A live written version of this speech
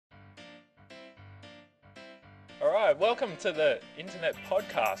All right, welcome to the Internet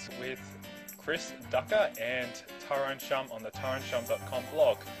Podcast with Chris Ducker and Tyrone Shum on the tyroneshum.com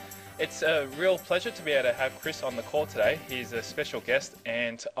blog. It's a real pleasure to be able to have Chris on the call today. He's a special guest,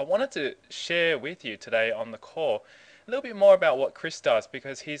 and I wanted to share with you today on the call a little bit more about what Chris does,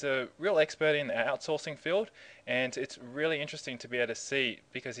 because he's a real expert in the outsourcing field, and it's really interesting to be able to see,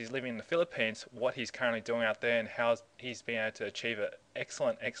 because he's living in the Philippines, what he's currently doing out there and how he's been able to achieve an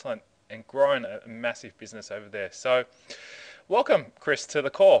excellent and growing a massive business over there. So welcome, Chris, to the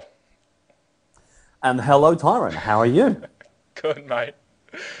call. And hello, Tyrone. How are you? Good, mate.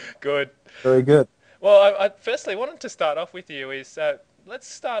 Good. Very good. Well, I firstly wanted to start off with you is let's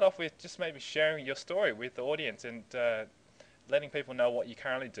start off with just maybe sharing your story with the audience and letting people know what you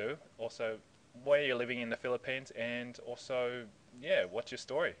currently do, also where you're living in the Philippines, and also, yeah, what's your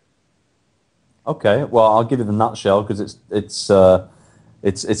story? Okay. Well, I'll give you the nutshell because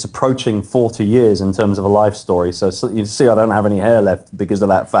it's approaching 40 years in terms of a life story. So you see, I don't have any hair left because of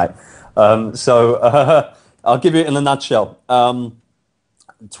that fact. I'll give you it in a nutshell.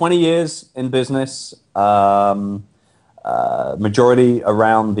 20 years in business, majority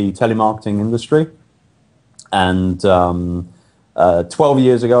around the telemarketing industry. And 12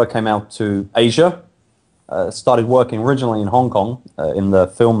 years ago, I came out to Asia, started working originally in Hong Kong in the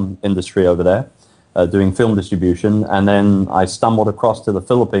film industry over there, doing film distribution. And then I stumbled across to the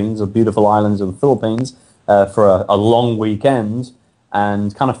Philippines, the beautiful islands of the Philippines, for a long weekend,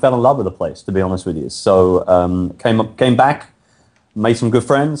 and kind of fell in love with the place, to be honest with you. So came back, made some good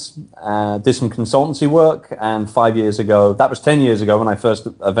friends, did some consultancy work, and 5 years ago, that was 10 years ago when I first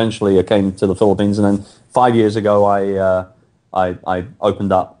eventually came to the Philippines, and then 5 years ago I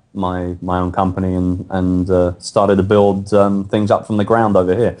opened up my own company and started to build things up from the ground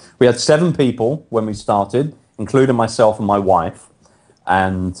over here. We had 7 people when we started, including myself and my wife,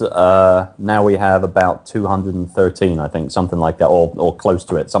 and now we have about 213, I think, something like that, or close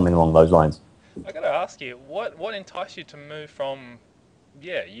to it, something along those lines. I got to ask you, what enticed you to move from,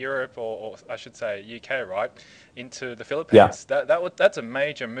 Europe or I should say UK, right, into the Philippines? Yeah. That's a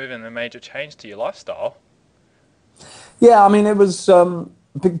major move and a major change to your lifestyle. Yeah, I mean, it was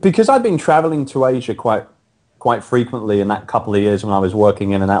because I'd been traveling to Asia quite frequently in that couple of years when I was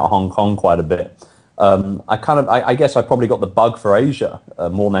working in and out of Hong Kong quite a bit. I guess I probably got the bug for Asia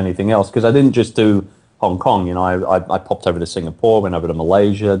more than anything else, because I didn't just do Hong Kong. You know, I popped over to Singapore, went over to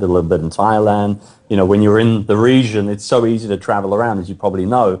Malaysia, did a little bit in Thailand. You know, when you're in the region, it's so easy to travel around, as you probably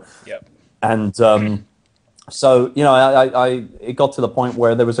know. Yep. And so, you know, it got to the point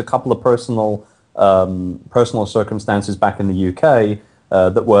where there was a couple of personal circumstances back in the UK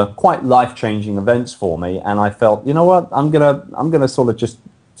that were quite life-changing events for me, and I felt, you know what, I'm gonna sort of just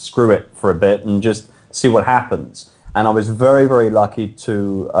screw it for a bit and just see what happens. And I was very, very lucky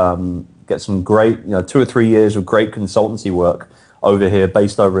to get some great, 2 or 3 years of great consultancy work over here,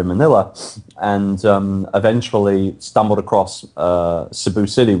 based over in Manila, and eventually stumbled across Cebu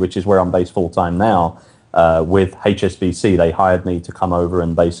City, which is where I'm based full-time now, with HSBC. They hired me to come over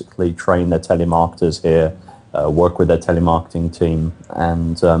and basically train their telemarketers here, work with their telemarketing team,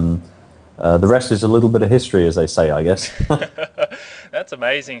 and the rest is a little bit of history, as they say, I guess. That's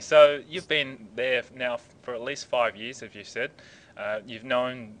amazing. So you've been there now for at least 5 years, as you said. You've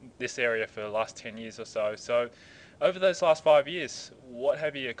known this area for the last 10 years or so. So over those last 5 years, what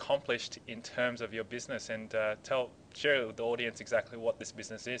have you accomplished in terms of your business? And share with the audience exactly what this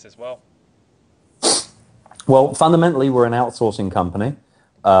business is as well. Well, fundamentally, we're an outsourcing company.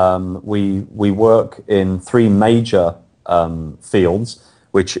 We work in 3 major fields,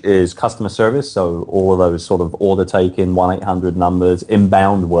 which is customer service, so all of those sort of order taking, 1-800 numbers,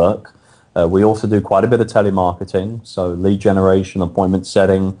 inbound work. We also do quite a bit of telemarketing, so lead generation, appointment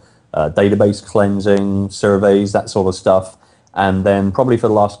setting, database cleansing, surveys, that sort of stuff. And then probably for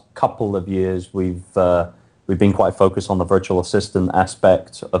the last couple of years, we've been quite focused on the virtual assistant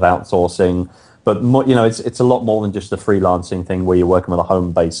aspect of outsourcing. But more, you know, it's a lot more than just a freelancing thing where you're working with a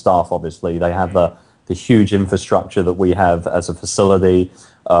home-based staff. Obviously, they have the huge infrastructure that we have as a facility,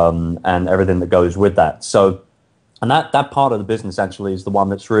 and everything that goes with that. So, and that part of the business actually is the one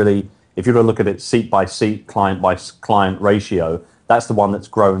that's really, if you were to look at it seat by seat, client by client ratio, that's the one that's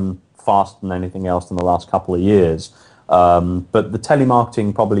grown faster than anything else in the last couple of years. But the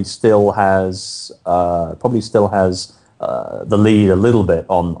telemarketing probably still has the lead a little bit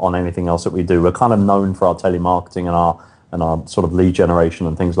on anything else that we do. We're kind of known for our telemarketing and our sort of lead generation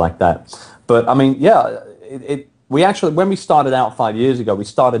and things like that. But I mean, yeah, we actually, when we started out 5 years ago, we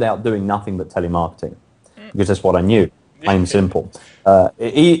started out doing nothing but telemarketing because that's what I knew, plain and simple.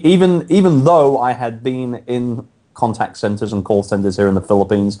 Even though I had been in contact centers and call centers here in the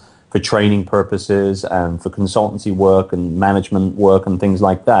Philippines for training purposes and for consultancy work and management work and things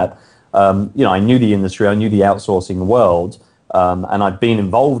like that. I knew the industry, I knew the outsourcing world, and I'd been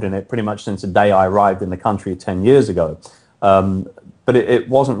involved in it pretty much since the day I arrived in the country 10 years ago. But it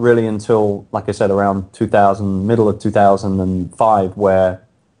wasn't really until, like I said, around 2000, middle of 2005, where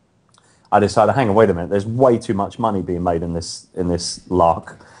I decided, hang on, wait a minute, there's way too much money being made in this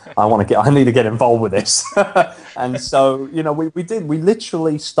lark. I need to get involved with this. And so, we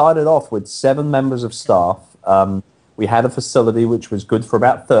literally started off with 7 members of staff. We had a facility which was good for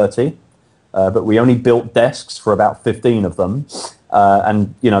about 30, but we only built desks for about 15 of them.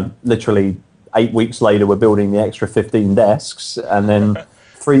 And, literally 8 weeks later, we're building the extra 15 desks. And then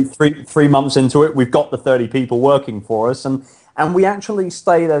three months into it, we've got the 30 people working for us. And we actually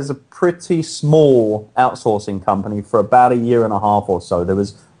stayed as a pretty small outsourcing company for about a year and a half or so. There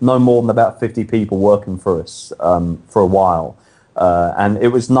was no more than about 50 people working for us for a while. And it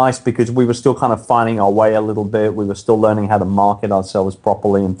was nice because we were still kind of finding our way a little bit. We were still learning how to market ourselves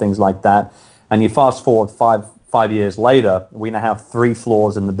properly and things like that. And you fast forward five years later, we now have 3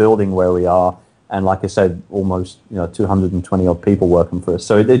 floors in the building where we are. And like I said, almost 220 odd people working for us.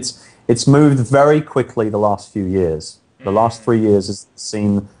 So it's moved very quickly the last few years. The last 3 years has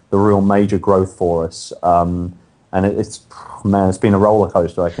seen the real major growth for us, and it's been a roller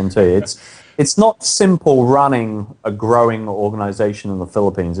coaster. I can tell you, it's not simple running a growing organization in the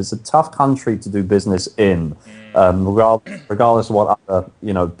Philippines. It's a tough country to do business in, regardless of what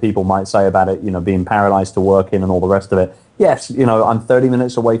other people might say about it. Being paradise to work in and all the rest of it. Yes, I'm 30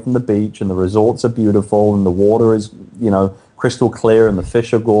 minutes away from the beach, and the resorts are beautiful, and the water is crystal clear, and the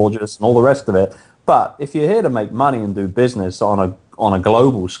fish are gorgeous, and all the rest of it. But if you're here to make money and do business on a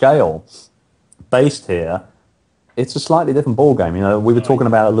global scale, based here, it's a slightly different ballgame. We were talking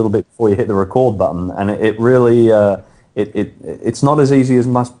about it a little bit before you hit the record button, and it really it's not as easy as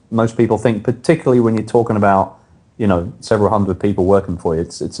most people think, particularly when you're talking about several hundred people working for you.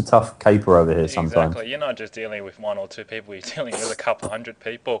 It's a tough caper over here sometimes. Exactly. You're not just dealing with 1 or 2 people, you're dealing with a couple hundred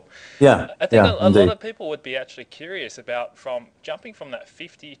people. Yeah. I think a lot of people would be actually curious about jumping from that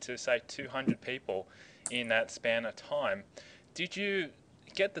 50 to say 200 people in that span of time. Did you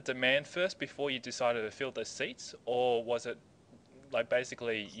get the demand first before you decided to fill the seats, or was it like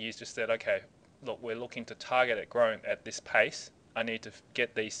basically you just said, okay, look, we're looking to target it growing at this pace, I need to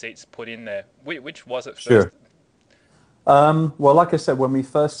get these seats put in there? Which was it first? Sure. Well, like I said, when we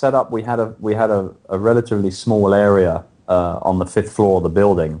first set up, we had a relatively small area on the 5th floor of the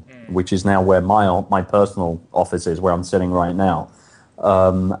building, which is now where my personal office is, where I'm sitting right now.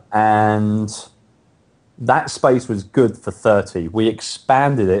 And that space was good for 30. We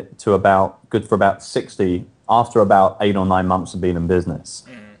expanded it to good for about 60 after about 8 or 9 months of being in business.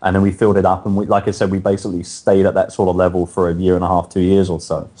 And then we filled it up, and like I said, we basically stayed at that sort of level for a year and a half, 2 years or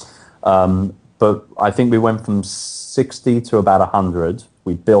so. But I think we went from 60 to about 100.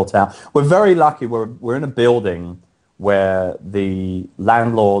 We built out. We're very lucky. We're in a building where the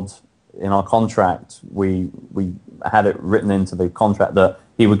landlord, in our contract, we had it written into the contract that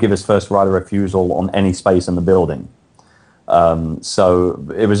he would give us first right of refusal on any space in the building. So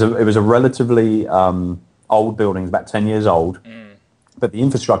it was a relatively old building, about 10 years old, but the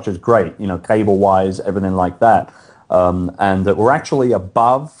infrastructure is great. Cable wise, everything like that, and we're actually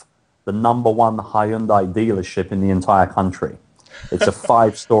above the #1 Hyundai dealership in the entire country. It's a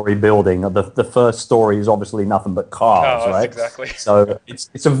 5-story building. The first story is obviously nothing but cars, right? Exactly. So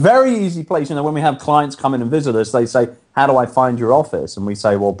it's a very easy place. When we have clients come in and visit us, they say, how do I find your office? And we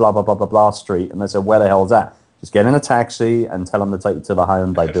say, well, blah, blah, blah, blah, blah street. And they say, where the hell is that? Just get in a taxi and tell them to take you to the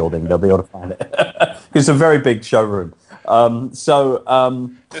Hyundai building. They'll be able to find it. It's a very big showroom.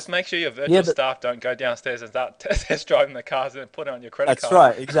 Just make sure your virtual staff don't go downstairs and start test driving the cars and put it on your credit card. That's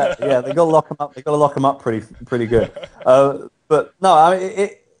right, exactly. Yeah, they got to lock them up. They got to lock them up pretty good. But no, I mean,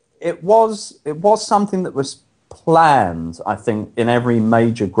 it was something that was planned, I think, in every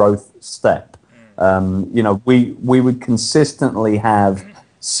major growth step. We would consistently have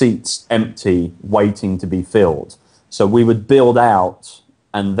seats empty, waiting to be filled. So we would build out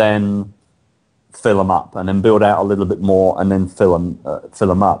and then fill them up, and then build out a little bit more, and then fill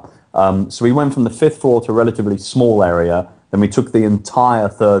them up. So we went from the 5th floor to a relatively small area. Then we took the entire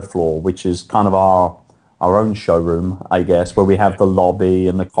 3rd floor, which is kind of our own showroom, I guess, where we have the lobby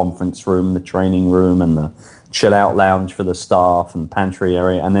and the conference room, the training room, and the chill out lounge for the staff and pantry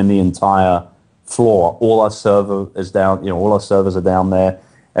area, and then the entire floor. All our server is down. All our servers are down there.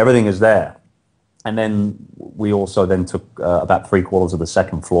 Everything is there. And then we also then took about 3/4 of the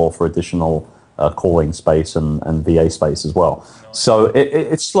 2nd floor for additional calling space and VA space as well. Nice. So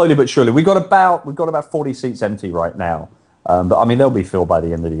it's slowly but surely. We've got about 40 seats empty right now, but I mean they'll be filled by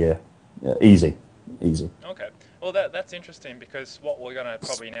the end of the year. easy, easy. Okay. Well, that's interesting, because what we're going to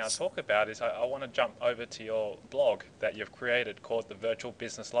probably now talk about is I want to jump over to your blog that you've created called The Virtual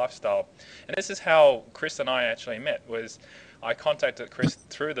Business Lifestyle. And this is how Chris and I actually met. Was I contacted Chris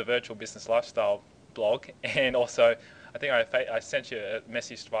through the Virtual Business Lifestyle blog, and also I think I sent you a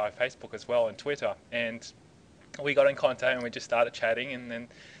message via Facebook as well and Twitter. And we got in contact and we just started chatting, and then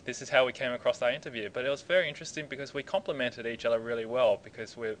this is how we came across our interview. But it was very interesting because we complemented each other really well,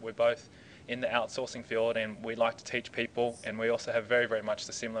 because we're both in the outsourcing field and we like to teach people, and we also have very, very much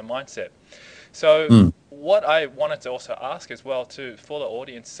the similar mindset. So what I wanted to also ask as well, too, for the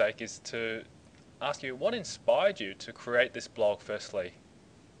audience's sake, is to ask you, what inspired you to create this blog firstly?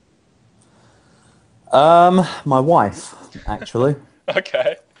 My wife, actually.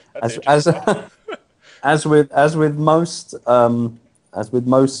 Okay. That's as with most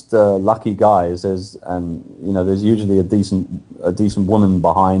lucky guys, there's usually a decent woman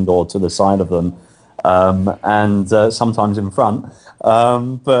behind or to the side of them, and sometimes in front.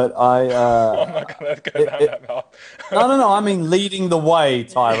 But I'm not going to go down that path. No. I mean, leading the way,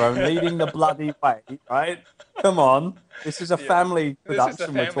 Tyrone, leading the bloody way, right? Come on, this is a family production. This is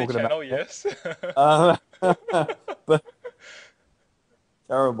a family we're talking channel, about. Yes. But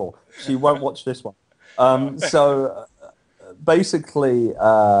terrible. She won't watch this one. So basically,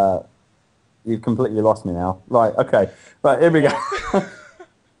 you've completely lost me now. Right, okay. Right, here we go.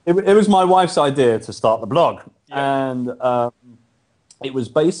 It was my wife's idea to start the blog. Yeah. And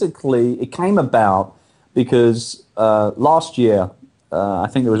it came about because last year, I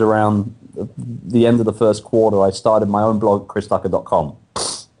think it was around the end of the first quarter, I started my own blog, chrisducker.com,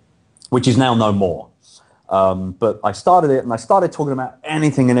 which is now no more. But I started it, and I started talking about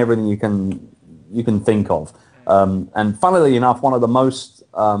anything and everything you can think of. And funnily enough, one of the most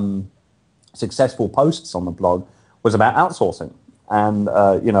successful posts on the blog was about outsourcing, and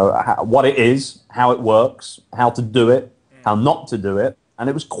what it is, how it works, how to do it, how not to do it. And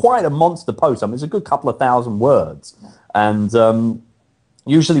it was quite a monster post. I mean, it's a good couple of thousand words. And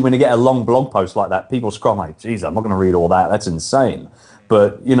usually when you get a long blog post like that, people scroll like, geez, I'm not going to read all that. That's insane.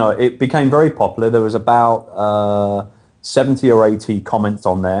 But, it became very popular. There was about 70 or 80 comments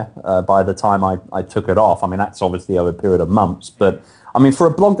on there by the time I took it off. I mean, that's obviously over a period of months. But, I mean, for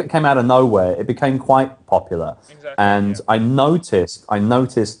a blog that came out of nowhere, it became quite popular. Exactly, and I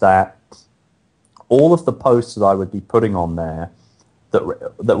noticed that all of the posts that I would be putting on there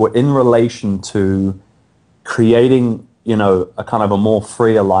that were in relation to creating, a kind of a more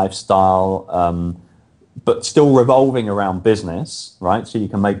freer lifestyle, but still revolving around business, right? So you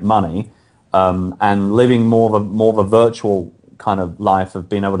can make money, and living more of a virtual kind of life of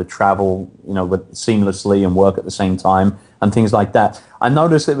being able to travel, seamlessly and work at the same time and things like that. I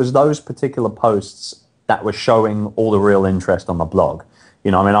noticed it was those particular posts that were showing all the real interest on the blog.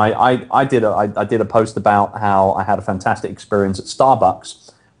 I did a post about how I had a fantastic experience at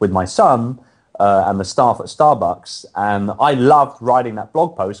Starbucks with my son and the staff at Starbucks, and I loved writing that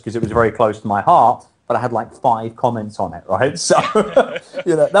blog post because it was very close to my heart. But I had like 5 comments on it, right? So,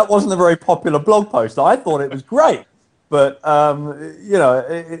 that wasn't a very popular blog post. I thought it was great, but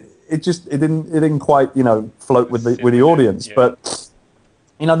it didn't quite float with the audience. Yeah. But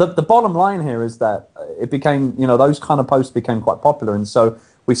the bottom line here is that it became those kind of posts became quite popular, and so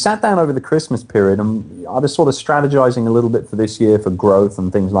we sat down over the Christmas period, and I was sort of strategizing a little bit for this year for growth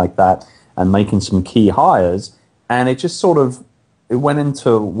and things like that, and making some key hires, and it just sort of went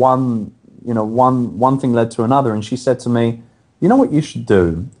into one thing led to another, and she said to me, you know what you should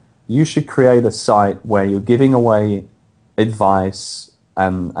do? You should create a site where you're giving away advice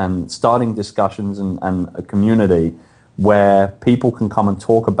and starting discussions and a community where people can come and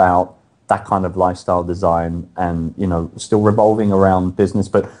talk about that kind of lifestyle design and, still revolving around business,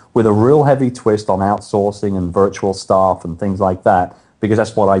 but with a real heavy twist on outsourcing and virtual staff and things like that, because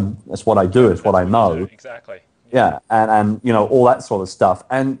that's what I do, it's what I know. Exactly. Yeah, and all that sort of stuff.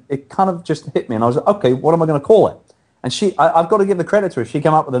 And it kind of just hit me, and I was like, okay, what am I going to call it? And I've got to give the credit to her. She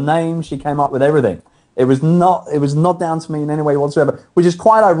came up with a name, she came up with everything. It was not down to me in any way whatsoever, which is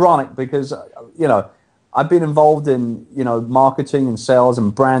quite ironic because, I've been involved in, marketing and sales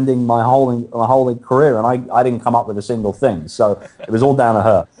and branding my whole career, and I didn't come up with a single thing. So it was all down to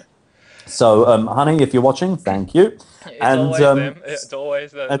her. So, honey, if you're watching, thank you. Always them. It's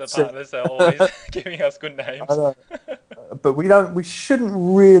always the partners that are always giving us good names. But we shouldn't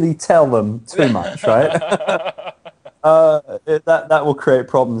really tell them too much, right? That will create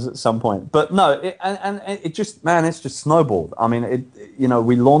problems at some point. But no, it just, it's just snowballed. I mean,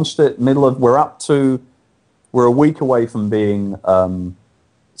 we launched it we're a week away from being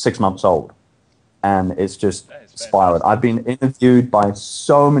 6 months old, and it's just inspire it. I've been interviewed by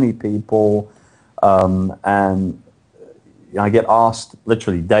so many people, and I get asked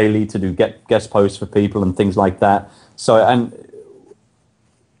literally daily to do guest posts for people and things like that. So, and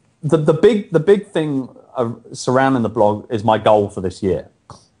the big thing surrounding the blog is my goal for this year,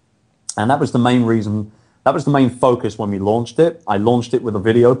 and that was the main reason. That was the main focus when we launched it. I launched it with a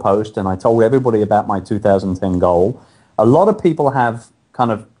video post, and I told everybody about my 2010 goal. A lot of people have kind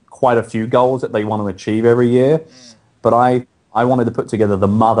of quite a few goals that they want to achieve every year, but I wanted to put together the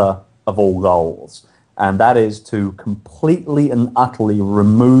mother of all goals, and that is to completely and utterly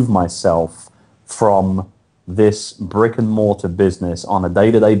remove myself from this brick and mortar business on a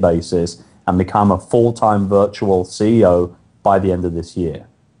day-to-day basis and become a full-time virtual CEO by the end of this year.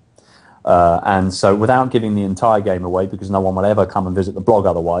 And so without giving the entire game away, because no one will ever come and visit the blog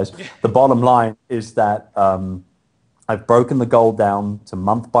otherwise, the bottom line is that I've broken the goal down to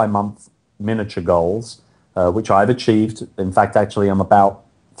month-by-month miniature goals, which I've achieved. In fact, actually, I'm about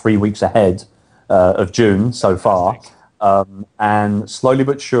 3 weeks ahead of June so far. And slowly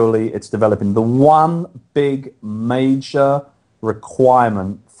but surely, it's developing. The one big major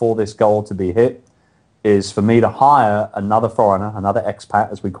requirement for this goal to be hit is for me to hire another foreigner, another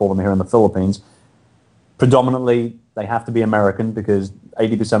expat, as we call them here in the Philippines. Predominantly, they have to be American because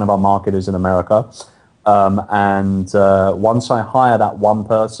 80% of our market is in America. And once I hire that one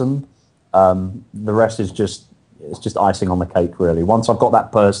person, the rest is just icing on the cake, really. Once I've got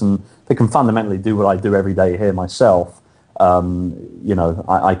that person that can fundamentally do what I do every day here myself, you know,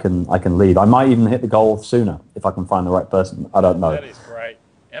 I can lead. I might even hit the goal sooner if I can find the right person. I don't know. That is great.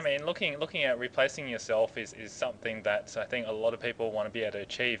 I mean, looking at replacing yourself is something that I think a lot of people want to be able to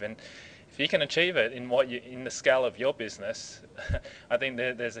achieve, and if you can achieve it in the scale of your business, I think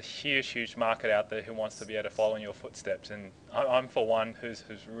there's a huge market out there who wants to be able to follow in your footsteps. And I'm for one who's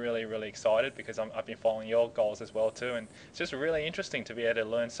really excited because I've been following your goals as well too, and it's just really interesting to be able to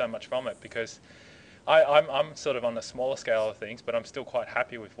learn so much from it because I'm sort of on the smaller scale of things, but I'm still quite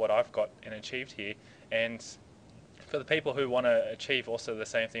happy with what I've got and achieved here. And for the people who want to achieve also the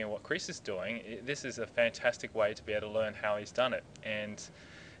same thing as what Chris is doing, this is a fantastic way to be able to learn how he's done it. And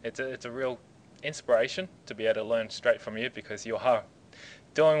it's a real inspiration to be able to learn straight from you because you are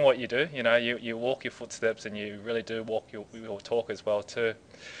doing what you do. You know, you walk your footsteps and you really do walk your talk as well too.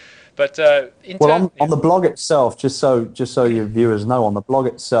 But on the blog itself, just so your viewers know, on the blog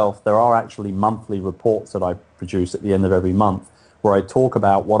itself, there are actually monthly reports that I produce at the end of every month where I talk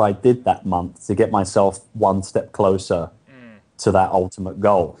about what I did that month to get myself one step closer to that ultimate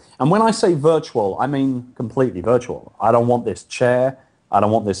goal. And when I say virtual, I mean completely virtual. I don't want this chair. I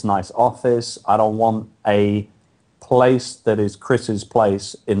don't want this nice office. I don't want a place that is Chris's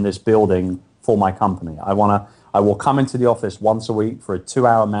place in this building for my company. I will come into the office once a week for a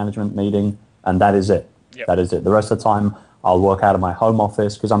 2-hour management meeting, and that is it. Yep. That is it. The rest of the time, I'll work out of my home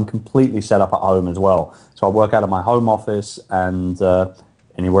office because I'm completely set up at home as well. So I'll work out of my home office and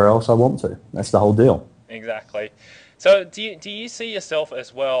anywhere else I want to. That's the whole deal. Exactly. So do you see yourself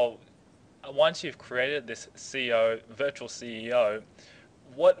as well, once you've created this virtual CEO,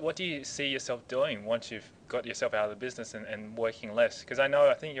 what do you see yourself doing once you've got yourself out of the business and working less? Because I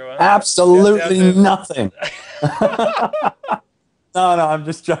think you're absolutely nothing. No, I'm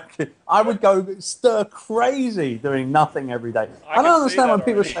just joking. I would go stir crazy doing nothing every day. I don't understand when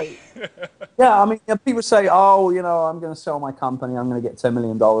people say, yeah, I mean, people say, oh, you know, I'm going to sell my company, I'm going to get $10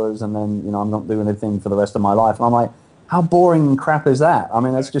 million, and then, you know, I'm not doing anything for the rest of my life. And I'm like, how boring and crap is that? I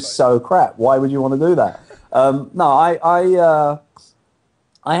mean, that's just so crap. Why would you want to do that? No,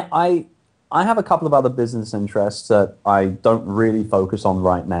 I have a couple of other business interests that I don't really focus on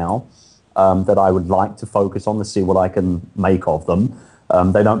right now. That I would like to focus on to see what I can make of them.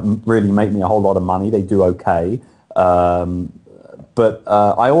 They don't really make me a whole lot of money. They do okay. But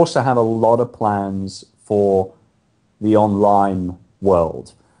I also have a lot of plans for the online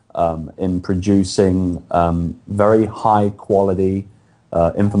world in producing very high quality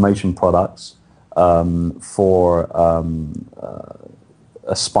information products for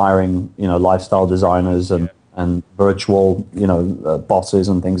aspiring, you know, lifestyle designers and virtual, you know, bosses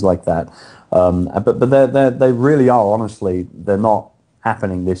and things like that. But they really are, honestly, they're not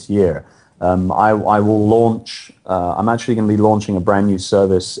happening this year. I will launch, I'm actually going to be launching a brand new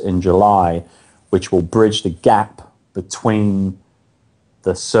service in July, which will bridge the gap between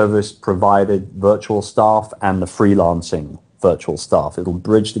the service provided virtual staff and the freelancing virtual staff. It'll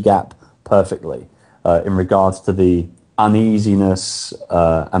bridge the gap perfectly in regards to the uneasiness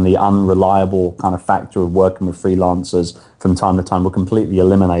and the unreliable kind of factor of working with freelancers from time to time. We're completely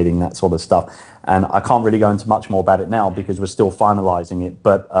eliminating that sort of stuff. And I can't really go into much more about it now because we're still finalizing it.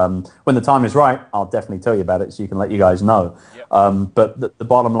 But when the time is right, I'll definitely tell you about it so you can let you guys know. Yep. But the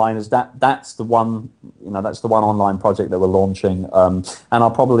bottom line is that's the one, that's the one online project that we're launching. And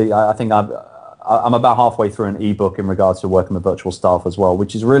I think I'm about halfway through an ebook in regards to working with virtual staff as well,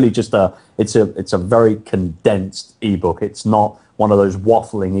 which is really just it's a very condensed ebook. It's not one of those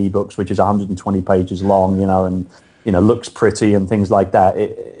waffling ebooks, which is 120 pages long, and looks pretty and things like that.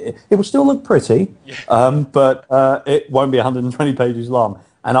 It will still look pretty, but it won't be 120 pages long.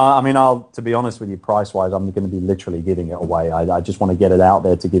 And I'll to be honest with you, price-wise, I'm going to be literally giving it away. I just want to get it out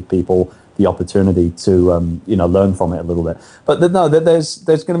there to give people the opportunity to learn from it a little bit. But there's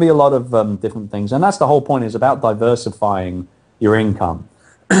going to be a lot of different things, and that's the whole point. Is about diversifying your income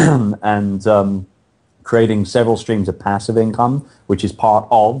and creating several streams of passive income, which is part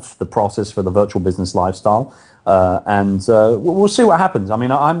of the process for the virtual business lifestyle. And we'll see what happens.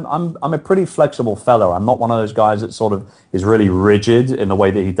 I'm a pretty flexible fellow. I'm not one of those guys that sort of is really rigid in the way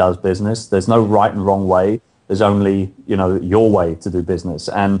that he does business. There's no right and wrong way. There's only, your way to do business.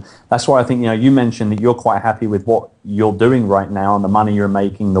 And that's why I think, you mentioned that you're quite happy with what you're doing right now and the money you're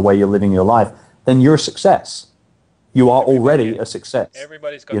making, the way you're living your life. Then you're a success. You are already a success.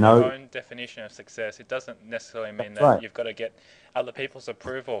 Everybody's got their own definition of success. It doesn't necessarily mean that you've got to get other people's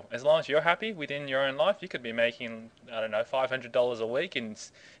approval. As long as you're happy within your own life, you could be making, $500 a week and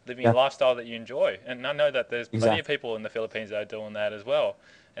living a lifestyle that you enjoy. And I know that there's plenty of people in the Philippines that are doing that as well.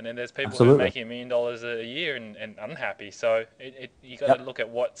 And then there's people who are making $1 million a year and unhappy. So you got to look at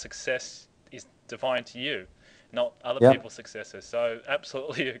what success is defined to you, not other people's successes. So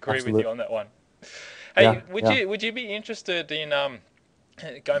absolutely agree with you on that one. Hey, would you be interested in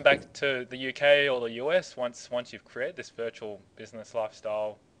going back to the UK or the US once you've created this virtual business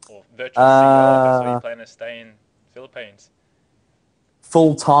lifestyle or virtual CEO, so you plan to stay in the Philippines?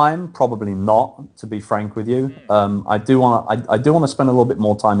 Full time, probably not. To be frank with you, I do want to spend a little bit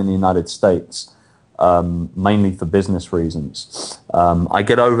more time in the United States, mainly for business reasons. I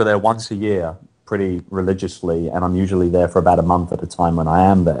get over there once a year, pretty religiously, and I'm usually there for about a month at a time when I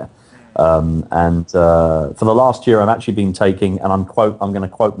am there. And for the last year, I've actually been taking, and I'm going to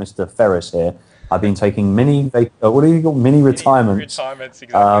quote Mr. Ferris here. I've been taking mini retirements,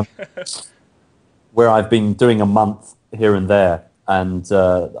 exactly. Where I've been doing a month here and there, and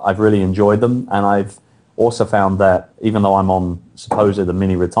I've really enjoyed them. And I've also found that even though I'm on supposedly the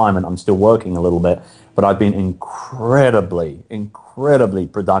mini retirement, I'm still working a little bit, but I've been incredibly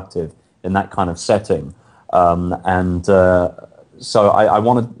productive in that kind of setting, So I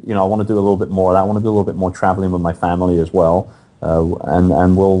want to do a little bit more of that. I want to do a little bit more traveling with my family as well,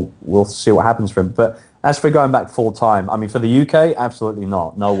 and we'll see what happens for him. But as for going back full time, for the UK, absolutely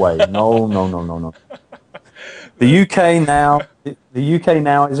not. No way. No. The UK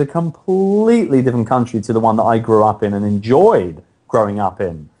now is a completely different country to the one that I grew up in and enjoyed growing up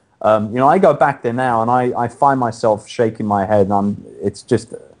in. I go back there now and I find myself shaking my head, and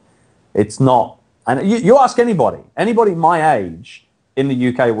it's not. And you ask anybody my age in the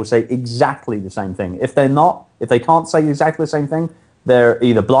UK will say exactly the same thing. If they can't say exactly the same thing, they're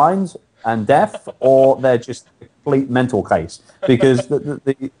either blind and deaf or they're just a complete mental case, because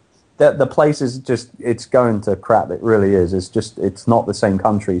the place is it's going to crap. It really is. It's not the same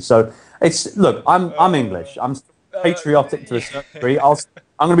country. So look, I'm English. I'm patriotic to a certain degree. I'm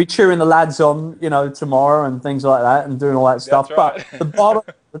going to be cheering the lads on, tomorrow and things like that and doing all that stuff. Right. But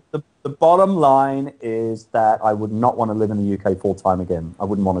the bottom line is that I would not want to live in the UK full time again. I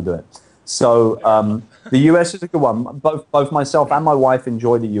wouldn't want to do it. So the US is a good one. Both myself and my wife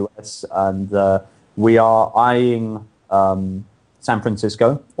enjoy the US, and we are eyeing San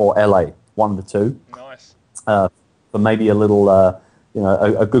Francisco or LA, one of the two. Nice. For maybe a little, a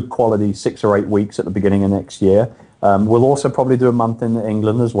good quality 6 or 8 weeks at the beginning of next year. We'll also probably do a month in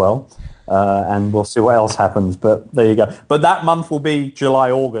England as well. And we'll see what else happens, but there you go. But that month will be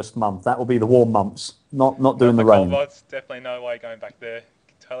July, August month. That will be the warm months, not doing the rain. Months, definitely no way going back there.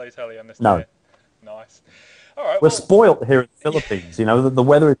 Totally understand. No. Nice. All right. We're spoilt here in the Philippines. The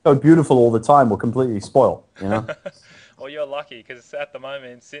weather is so beautiful all the time. We're completely spoilt. Well, you're lucky because at the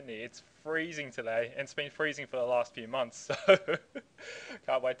moment in Sydney, it's freezing today, and it's been freezing for the last few months. So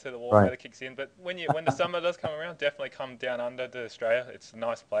can't wait till the warm weather kicks in. But when the summer does come around, definitely come down under to Australia. It's a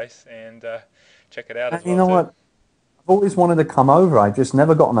nice place, and check it out as well. You know what? I've always wanted to come over. I've just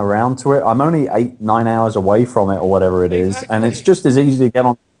never gotten around to it. I'm only 8-9 hours away from it, or whatever it is, and it's just as easy to get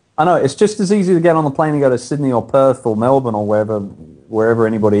on. I know it's just as easy to get on the plane and go to Sydney or Perth or Melbourne or wherever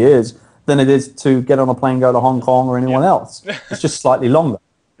anybody is, than it is to get on a plane, go to Hong Kong or anyone else. It's just slightly longer,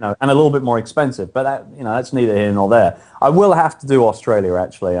 and a little bit more expensive. But that's neither here nor there. I will have to do Australia,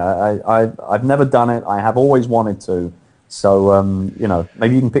 actually. I've never done it. I have always wanted to. So,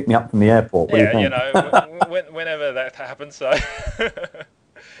 maybe you can pick me up from the airport. What do you think? Whenever that happens. So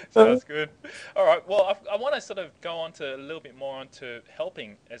sounds good. All right. Well, I want to sort of go on to a little bit more onto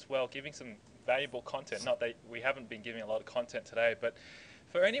helping as well, giving some valuable content. Not that we haven't been giving a lot of content today, but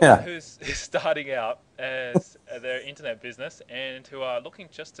for anyone who's starting out as their internet business and who are looking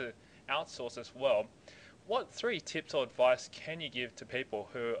just to outsource as well, what 3 tips or advice can you give to people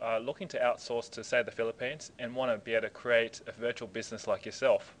who are looking to outsource to, say, the Philippines and want to be able to create a virtual business like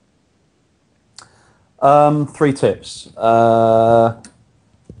yourself? 3 tips.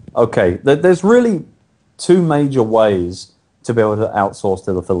 Okay, there's really 2 major ways to be able to outsource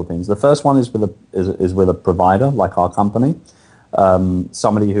to the Philippines. The first one is with a provider like our company,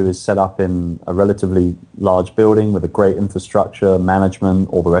 somebody who is set up in a relatively large building with a great infrastructure, management,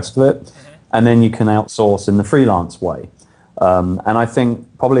 all the rest of it. And then you can outsource in the freelance way. And I think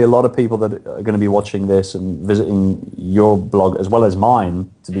probably a lot of people that are going to be watching this and visiting your blog as well as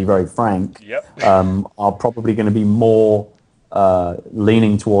mine, to be very frank, are probably going to be more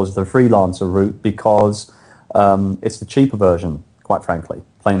leaning towards the freelancer route because it's the cheaper version, quite frankly,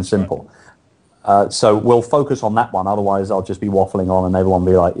 plain and simple. So we'll focus on that one. Otherwise, I'll just be waffling on and everyone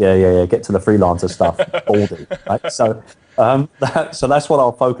will be like, yeah, get to the freelancer stuff, baldy. Right? So that's what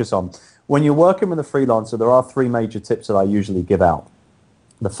I'll focus on. When you're working with a freelancer, there are 3 major tips that I usually give out.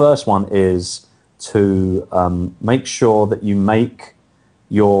 The first one is to make sure that you make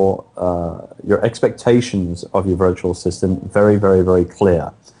your expectations of your virtual assistant very, very, very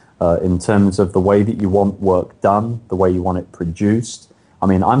clear in terms of the way that you want work done, the way you want it produced. I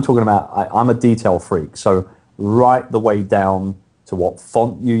mean, I'm talking about, I'm a detail freak, so right the way down to what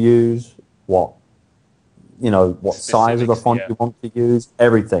font you use, what size of the font you want to use,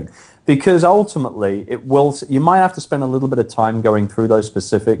 everything. Because ultimately, you might have to spend a little bit of time going through those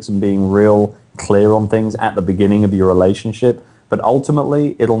specifics and being real clear on things at the beginning of your relationship, but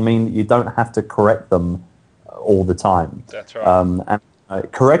ultimately, it'll mean that you don't have to correct them all the time. That's right.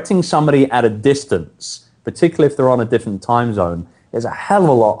 Correcting somebody at a distance, particularly if they're on a different time zone, is a hell of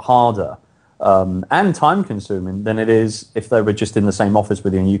a lot harder and time-consuming than it is if they were just in the same office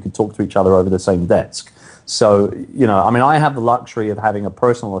with you and you could talk to each other over the same desk. So, I have the luxury of having a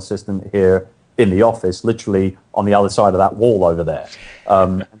personal assistant here in the office, literally on the other side of that wall over there.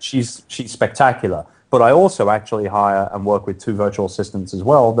 She's spectacular. But I also actually hire and work with 2 virtual assistants as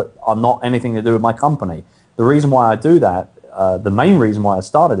well that are not anything to do with my company. The reason why I do that, the main reason why I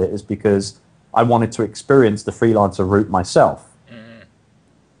started it is because I wanted to experience the freelancer route myself.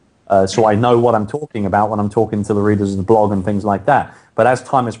 So I know what I'm talking about when I'm talking to the readers of the blog and things like that. But as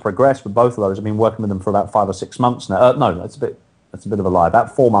time has progressed with both of those, I've been working with them for about 5 or 6 months now. No, that's a bit of a lie.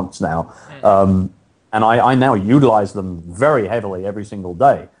 About 4 months now. And I now utilize them very heavily every single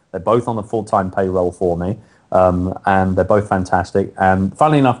day. They're both on the full-time payroll for me. And they're both fantastic. And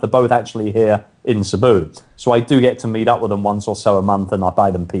funnily enough, they're both actually here in Cebu. So I do get to meet up with them once or so a month, and I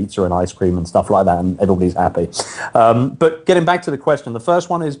buy them pizza and ice cream and stuff like that, and everybody's happy. But getting back to the question, the first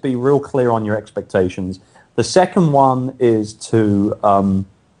one is be real clear on your expectations. The second one is to,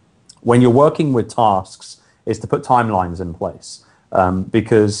 when you're working with tasks, is to put timelines in place.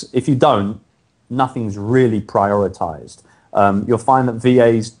 Because if you don't, nothing's really prioritized. You'll find that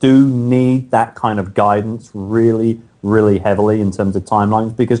VAs do need that kind of guidance really, really heavily in terms of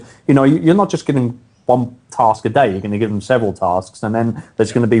timelines, because you're not just getting one task a day, you're going to give them several tasks, and then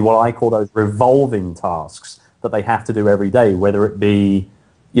there's going to be what I call those revolving tasks that they have to do every day, whether it be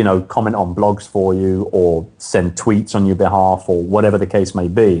comment on blogs for you or send tweets on your behalf or whatever the case may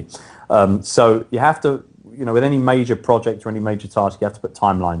be. So you have to, with any major project or any major task, you have to put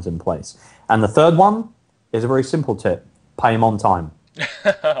timelines in place. And the third one is a very simple tip: pay them on time.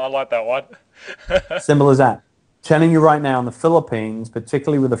 I like that one. Simple as that. Telling you right now, in the Philippines,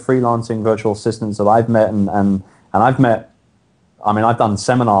 particularly with the freelancing virtual assistants that I've met, and I've done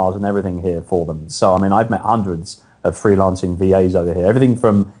seminars and everything here for them. So, I've met hundreds of freelancing VAs over here, everything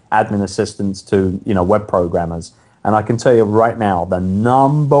from admin assistants to, web programmers. And I can tell you right now, the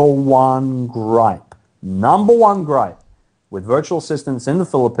number one gripe with virtual assistants in the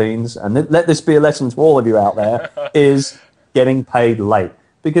Philippines, and let this be a lesson to all of you out there, is getting paid late.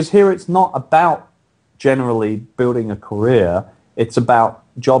 Because here it's not about generally building a career, it's about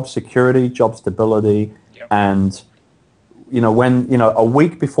job security, job stability, and when a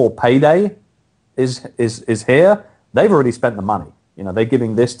week before payday is here, they've already spent the money. They're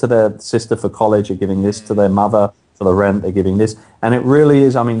giving this to their sister for college, or giving this to their mother for the rent, they're giving this. And it really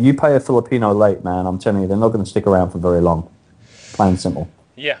is, I mean, you pay a Filipino late, man, I'm telling you, they're not going to stick around for very long. Plain and simple.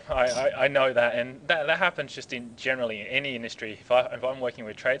 Yeah, I know that, and that happens just in generally in any industry. If I'm working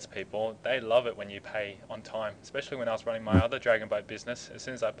with tradespeople, they love it when you pay on time. Especially when I was running my other Dragon Boat business, as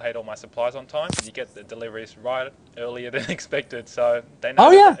soon as I paid all my supplies on time, you get the deliveries right earlier than expected. So they know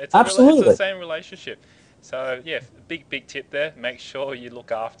Oh, yeah, it's absolutely. it's the same relationship. So yeah, big tip there. Make sure you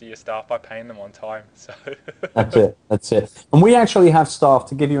look after your staff by paying them on time. So That's it. That's it. And we actually have staff,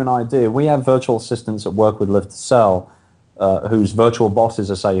 to give you an idea, we have virtual assistants that work with Live to Sell, whose virtual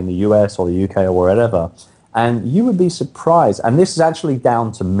bosses are, say, in the US or the UK or wherever. And you would be surprised. And this is actually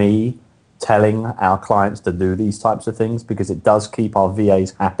down to me telling our clients to do these types of things, because it does keep our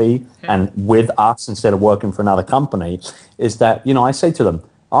VAs happy and with us instead of working for another company, is that, you know, I say to them,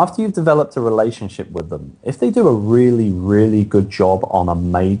 after you've developed a relationship with them, if they do a really, really good job on a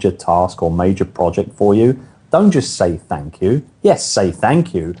major task or major project for you, don't just say thank you. Yes, say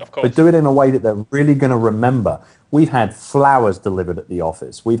thank you, of course, but do it in a way that they're really going to remember. We've had flowers delivered at the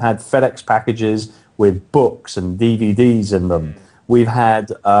office. We've had FedEx packages with books and DVDs in them. We've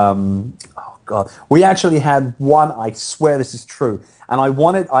had, oh God, we actually had one, I swear this is true, and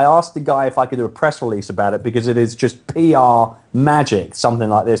I asked the guy if I could do a press release about it, because it is just PR magic, something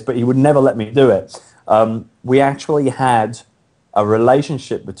like this, but he would never let me do it. We actually had a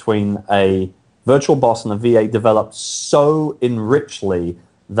relationship between a virtual boss and a VA developed so enrichly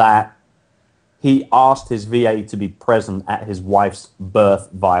that he asked his VA to be present at his wife's birth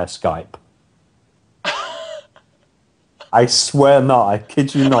via Skype. I swear not. I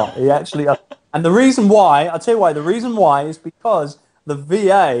kid you not. He actually, and the reason why, I'll tell you why. The reason why is because the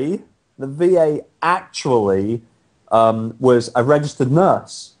VA actually was a registered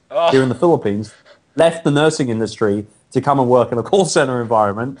nurse here in the Philippines, left the nursing industry to come and work in a call center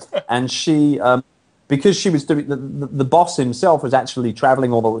environment, and she, because she was doing, the boss himself was actually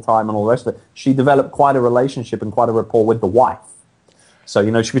traveling all the time and all the rest of it, she developed quite a relationship and quite a rapport with the wife. So,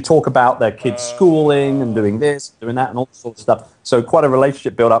 you know, she would talk about their kids' schooling and doing this, doing that, and all sorts of stuff. So quite a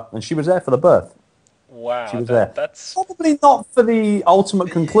relationship built up, and she was there for the birth. She wow, was there. that's Probably not for the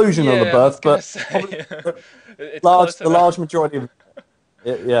ultimate conclusion of the yeah. I was birth, gonna but say it's large, close the enough. large majority of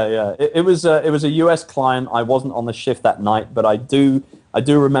yeah. It was a US client. I wasn't on the shift that night, but I do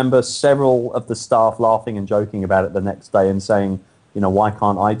remember several of the staff laughing and joking about it the next day and saying, you know, why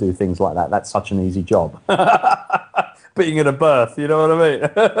can't I do things like that? That's such an easy job. Being at a birth, you know what I mean?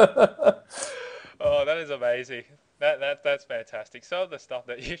 Oh, that is amazing. That's fantastic. Some of the stuff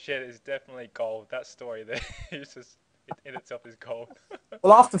that you shared is definitely gold. That story there is just it in itself is gold.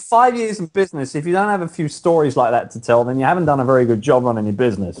 Well, after 5 years in business, if you don't have a few stories like that to tell, then you haven't done a very good job running your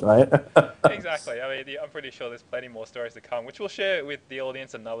business, right? Exactly. I mean, I'm pretty sure there's plenty more stories to come, which we'll share with the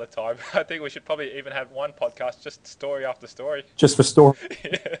audience another time. I think we should probably even have one podcast just story after story. Just for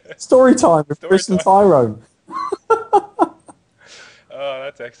Yeah. story time with Story Chris and time. Tyrone. Oh,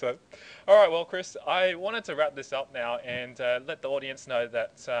 that's excellent. All right, well, Chris, I wanted to wrap this up now and let the audience know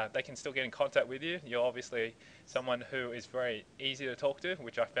that they can still get in contact with you. You're obviously someone who is very easy to talk to,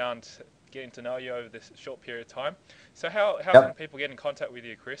 which I found getting to know you over this short period of time. So how can people get in contact with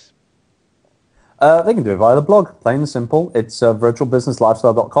you, Chris? They can do it via the blog, plain and simple. It's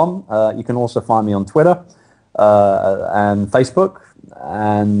virtualbusinesslifestyle.com. You can also find me on Twitter and Facebook,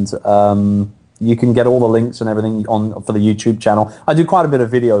 and you can get all the links and everything for the YouTube channel. I do quite a bit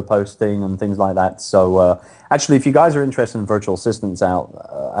of video posting and things like that. So actually, if you guys are interested in virtual assistants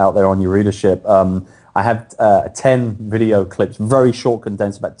out there on your readership, I have 10 video clips, very short,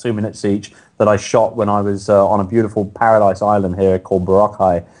 condensed, about 2 minutes each, that I shot when I was on a beautiful paradise island here called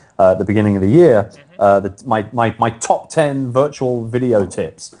Boracay at the beginning of the year. My top 10 virtual video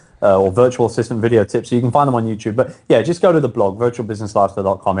tips. Or virtual assistant video tips. So you can find them on YouTube. But yeah, just go to the blog,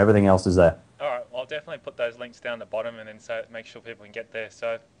 virtualbusinesslifestyle.com. Everything else is there. All right, well, I'll definitely put those links down the bottom and then so make sure people can get there.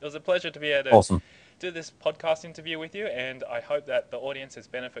 So it was a pleasure to be able to Awesome. do this podcast interview with you, and I hope that the audience has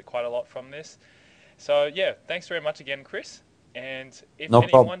benefited quite a lot from this. So yeah, thanks very much again, Chris. And if No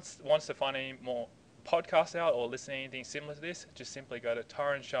anyone problem. wants to find any more podcasts out or listen to anything similar to this, just simply go to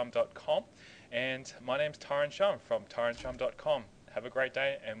tyronshum.com. And my name's Tyron Shum from tyronshum.com. Have a great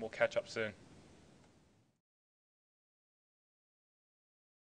day, and we'll catch up soon.